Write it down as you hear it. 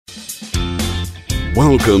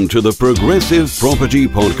Welcome to the Progressive Property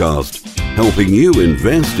Podcast, helping you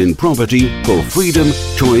invest in property for freedom,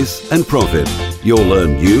 choice and profit. You'll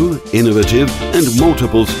learn new, innovative and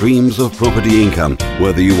multiple streams of property income,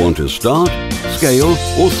 whether you want to start, scale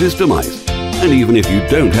or systemize, and even if you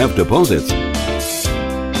don't have deposits.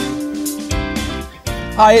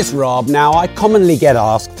 Hi, it's Rob. Now, I commonly get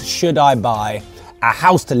asked, should I buy a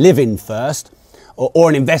house to live in first or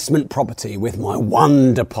an investment property with my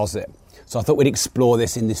one deposit? So I thought we'd explore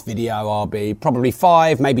this in this video. I'll be probably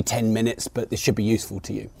 5, maybe 10 minutes, but this should be useful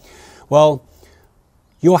to you. Well,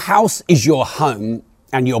 your house is your home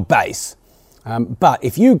and your base. But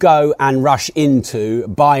if you go and rush into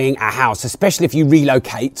buying a house, especially if you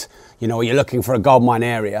relocate, or you're looking for a goldmine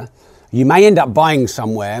area, you may end up buying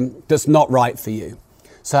somewhere that's not right for you.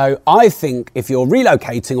 So I think if you're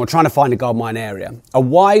relocating or trying to find a goldmine area, a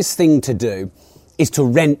wise thing to do is to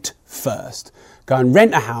rent first. Go and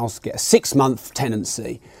rent a house, get a 6-month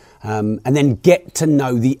tenancy, and then get to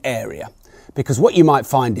know the area. Because what you might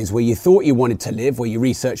find is where you thought you wanted to live, where you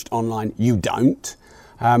researched online, you don't.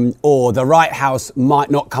 Or the right house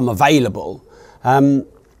might not come available. And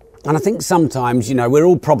I think sometimes, we're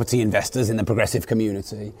all property investors in the progressive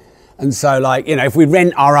community. And so if we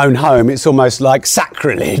rent our own home, it's almost like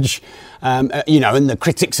sacrilege. And the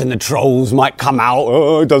critics and the trolls might come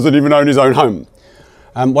out, he doesn't even own his own home.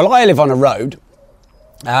 Well, I live on a road.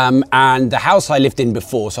 And the house I lived in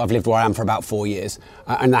before, so I've lived where I am for about 4 years,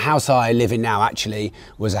 and the house I live in now actually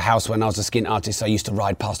was a house when I was a skin artist. I used to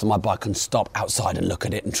ride past on my bike and stop outside and look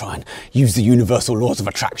at it and try and use the universal laws of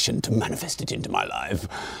attraction to manifest it into my life.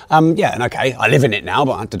 I live in it now,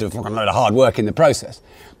 but I had to do a fucking load of hard work in the process.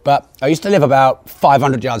 But I used to live about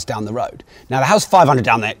 500 yards down the road. Now, the house 500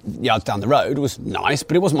 yards down the road was nice,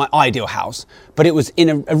 but it wasn't my ideal house. But it was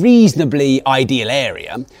in a reasonably ideal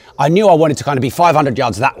area. I knew I wanted to kind of be 500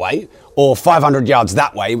 yards that way or 500 yards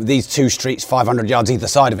that way. These two streets, 500 yards either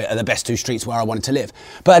side of it, are the best two streets where I wanted to live.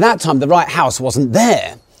 But at that time, the right house wasn't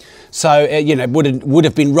there. So, it would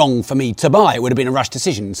have been wrong for me to buy. It would have been a rush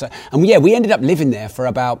decision. We ended up living there for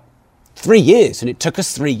about 3 years, and it took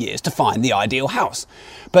us 3 years to find the ideal house.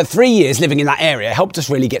 But 3 years living in that area helped us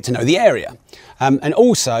really get to know the area. And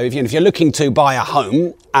also, if you're looking to buy a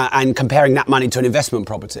home and comparing that money to an investment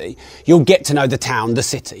property, you'll get to know the town, the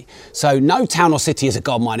city. So no town or city is a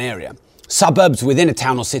goldmine area. Suburbs within a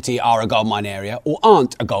town or city are a goldmine area or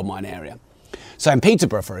aren't a goldmine area. So in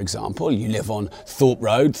Peterborough, for example, you live on Thorpe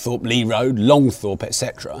Road, Thorpe Lee Road, Longthorpe,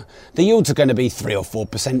 etc. The yields are going to be 3 or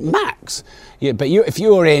 4% max. If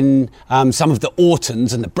you're in some of the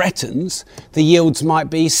Ortons and the Bretons, the yields might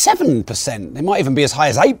be 7%. They might even be as high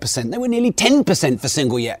as 8%. They were nearly 10% for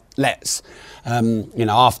single lets,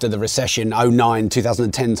 after the recession, 2009,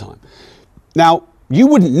 2010 time. Now, you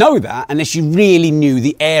wouldn't know that unless you really knew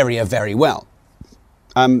the area very well.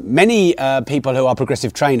 Many people who are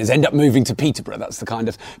progressive trainers end up moving to Peterborough. That's the kind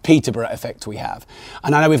of Peterborough effect we have.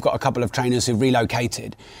 And I know we've got a couple of trainers who've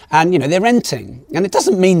relocated and, they're renting. And it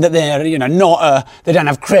doesn't mean that they're, they don't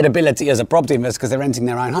have credibility as a property investor because they're renting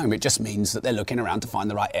their own home. It just means that they're looking around to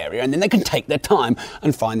find the right area and then they can take their time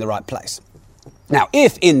and find the right place. Now,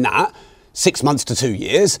 if in that 6 months to 2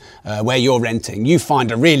 years where you're renting, you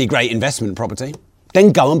find a really great investment property,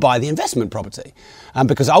 then go and buy the investment property.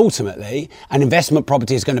 Because ultimately, an investment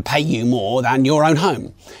property is going to pay you more than your own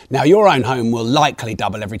home. Now, your own home will likely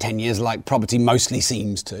double every 10 years like property mostly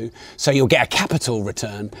seems to. So you'll get a capital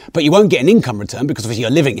return, but you won't get an income return because obviously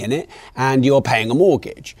you're living in it and you're paying a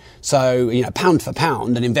mortgage. So, pound for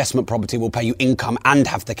pound, an investment property will pay you income and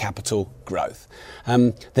have the capital growth.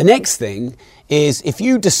 The next thing is if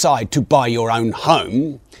you decide to buy your own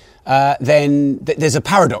home, then there's a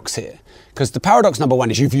paradox here. Because the paradox number one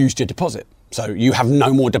is you've used your deposit. So you have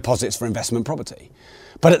no more deposits for investment property.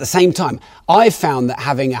 But at the same time, I've found that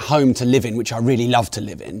having a home to live in, which I really love to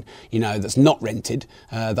live in, that's not rented,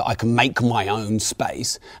 that I can make my own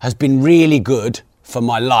space, has been really good for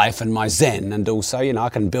my life and my zen. And also, I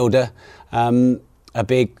can build a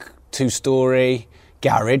big 2-storey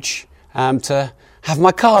garage to have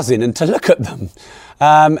my cars in and to look at them.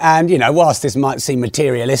 Whilst this might seem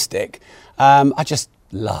materialistic, I just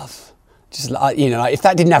love. If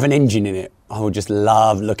that didn't have an engine in it, I would just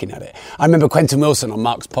love looking at it. I remember Quentin Wilson on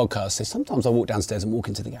Mark's podcast says, sometimes I walk downstairs and walk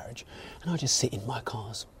into the garage and I just sit in my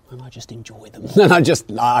cars and I just enjoy them.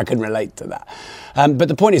 And I can relate to that. But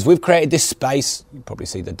the point is, we've created this space. You probably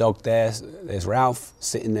see the dog there. There's Ralph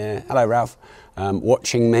sitting there. Hello, Ralph.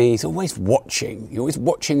 Watching me. He's always watching. He's always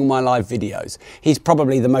watching all my live videos. He's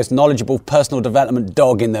probably the most knowledgeable personal development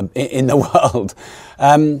dog in the world.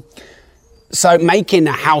 So making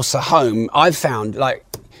a house a home, I've found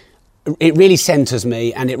it really centres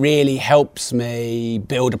me, and it really helps me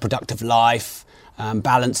build a productive life,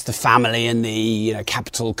 balance the family and the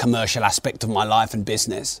capital commercial aspect of my life and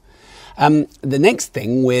business. The next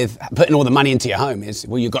thing with putting all the money into your home is,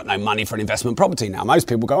 well, you've got no money for an investment property now. Most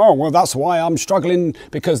people go, oh, well, that's why I'm struggling,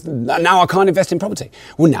 because now I can't invest in property.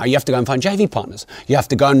 Well, now you have to go and find JV partners. You have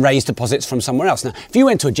to go and raise deposits from somewhere else. Now, if you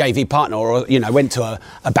went to a JV partner or, went to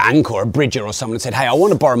a bank or a bridger or someone and said, hey, I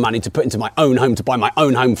want to borrow money to put into my own home, to buy my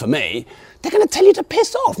own home for me, they're going to tell you to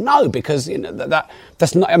piss off. No, because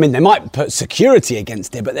that's not. I mean, they might put security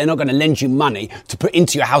against it, but they're not going to lend you money to put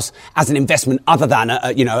into your house as an investment, other than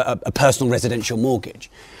a personal residential mortgage.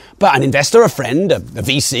 But an investor, a friend, a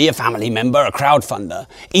VC, a family member, a crowdfunder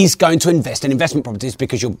is going to invest in investment properties,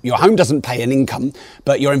 because your home doesn't pay an income,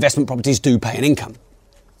 but your investment properties do pay an income.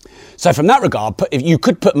 So from that regard, if you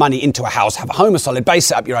could put money into a house, have a home, a solid base,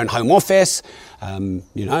 set up your own home office, and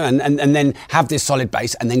then have this solid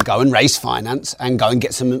base, and then go and raise finance and go and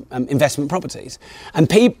get some investment properties. And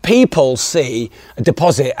people see a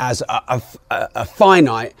deposit as a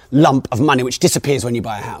finite lump of money which disappears when you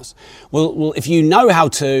buy a house. Well, if you know how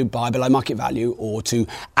to buy below market value, or to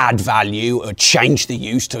add value, or change the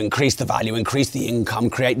use to increase the value, increase the income,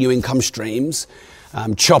 create new income streams,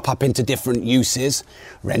 chop up into different uses,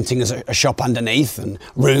 renting as a shop underneath, and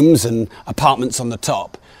rooms and apartments on the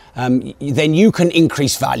top, then you can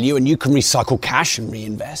increase value and you can recycle cash and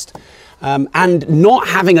reinvest. And not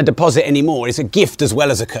having a deposit anymore is a gift as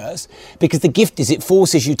well as a curse, because the gift is it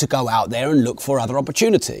forces you to go out there and look for other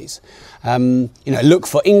opportunities. Look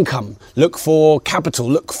for income, look for capital,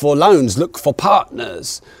 look for loans, look for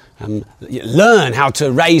partners. Learn how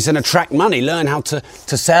to raise and attract money, learn how to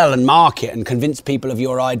sell and market and convince people of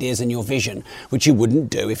your ideas and your vision, which you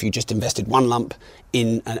wouldn't do if you just invested one lump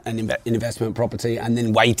in an investment property and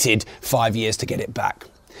then waited 5 years to get it back.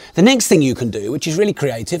 The next thing you can do, which is really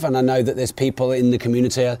creative, and I know that there's people in the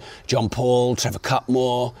community, John Paul, Trevor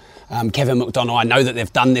Cutmore, Kevin McDonald, I know that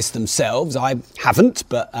they've done this themselves. I haven't,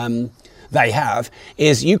 but they have,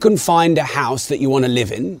 is you can find a house that you want to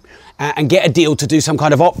live in and get a deal to do some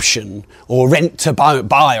kind of option, or rent to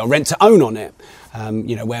buy or rent to own on it.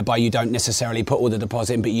 Whereby you don't necessarily put all the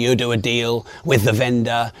deposit in, but you do a deal with the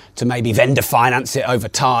vendor to maybe vendor finance it over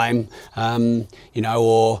time,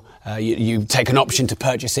 or you take an option to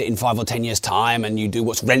purchase it in 5 or 10 years' time, and you do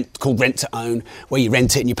what's called rent to own, where you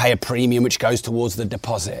rent it and you pay a premium which goes towards the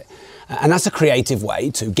deposit. And that's a creative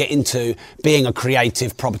way to get into being a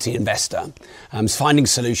creative property investor, finding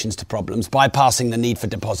solutions to problems, bypassing the need for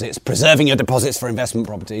deposits, preserving your deposits for investment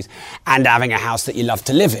properties, and having a house that you love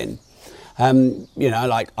to live in.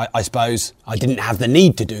 I suppose I didn't have the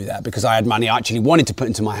need to do that, because I had money I actually wanted to put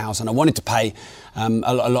into my house, and I wanted to pay a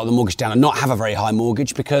lot of the mortgage down and not have a very high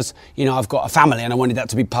mortgage, because, I've got a family and I wanted that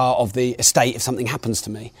to be part of the estate if something happens to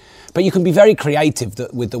me. But you can be very creative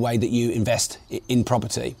with the way that you invest in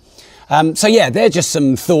property. They're just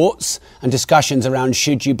some thoughts and discussions around,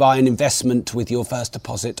 should you buy an investment with your first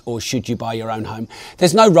deposit, or should you buy your own home?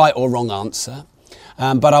 There's no right or wrong answer.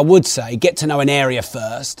 But I would say get to know an area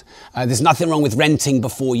first. There's nothing wrong with renting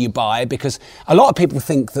before you buy, because a lot of people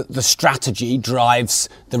think that the strategy drives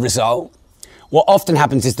the result. What often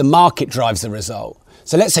happens is the market drives the result.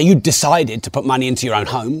 So let's say you decided to put money into your own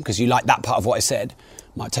home because you like that part of what I said.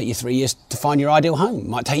 Might take you 3 years to find your ideal home.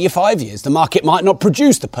 Might take you 5 years. The market might not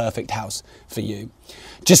produce the perfect house for you.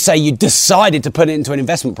 Just say you decided to put it into an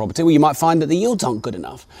investment property, well, you might find that the yields aren't good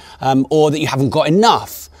enough, or that you haven't got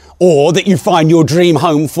enough, or that you find your dream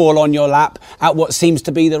home fall on your lap at what seems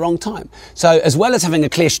to be the wrong time. So as well as having a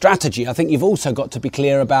clear strategy, I think you've also got to be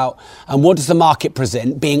clear about what does the market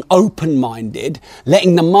present, being open-minded,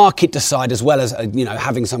 letting the market decide, as well as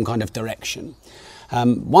having some kind of direction.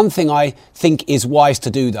 One thing I think is wise to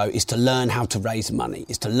do, though, is to learn how to raise money,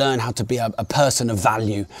 is to learn how to be a person of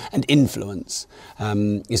value and influence,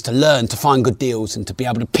 is to learn to find good deals and to be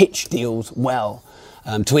able to pitch deals well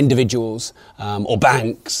to individuals or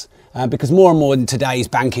banks. Because more and more in today's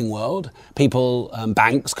banking world,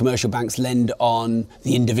 commercial banks lend on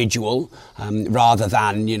the individual rather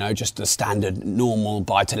than, just the standard normal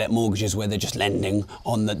buy-to-let mortgages where they're just lending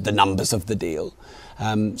on the numbers of the deal.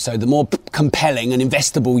 So the more compelling and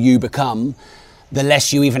investable you become, the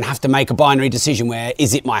less you even have to make a binary decision where,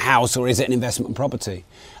 is it my house or is it an investment property?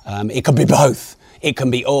 It could be both. It can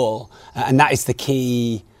be all. And that is the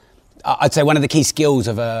key. I'd say one of the key skills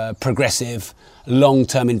of a progressive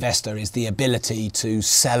long-term investor is the ability to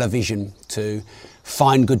sell a vision, to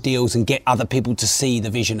find good deals and get other people to see the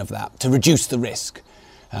vision of that, to reduce the risk,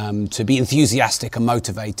 to be enthusiastic and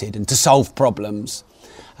motivated, and to solve problems.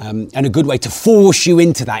 and a good way to force you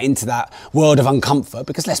into that world of uncomfort,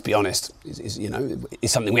 because let's be honest,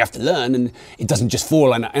 it's something we have to learn, and it doesn't just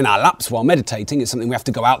fall in our laps while meditating. It's something we have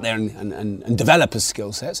to go out there and develop as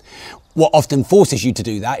skill sets. What often forces you to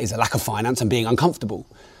do that is a lack of finance and being uncomfortable.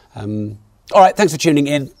 All right, thanks for tuning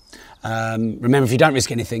in. Remember, if you don't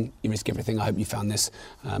risk anything, you risk everything. I hope you found this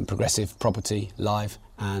Progressive Property live,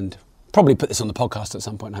 and probably put this on the podcast at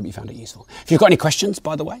some point. I hope you found it useful. If you've got any questions,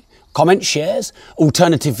 by the way, comments, shares,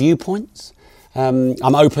 alternative viewpoints, I'm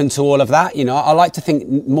open to all of that. I like to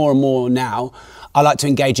think more and more now. I like to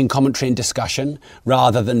engage in commentary and discussion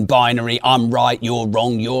rather than binary, I'm right, you're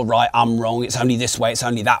wrong, you're right, I'm wrong, it's only this way, it's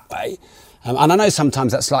only that way. And I know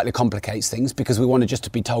sometimes that slightly complicates things because we want to just to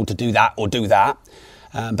be told to do that or do that.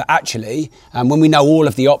 But actually, when we know all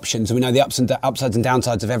of the options and we know the upsides and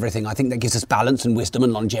downsides of everything, I think that gives us balance and wisdom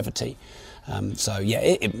and longevity.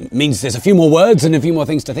 It means there's a few more words and a few more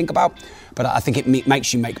things to think about, but I think it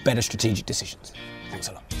makes you make better strategic decisions. Thanks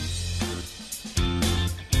a lot.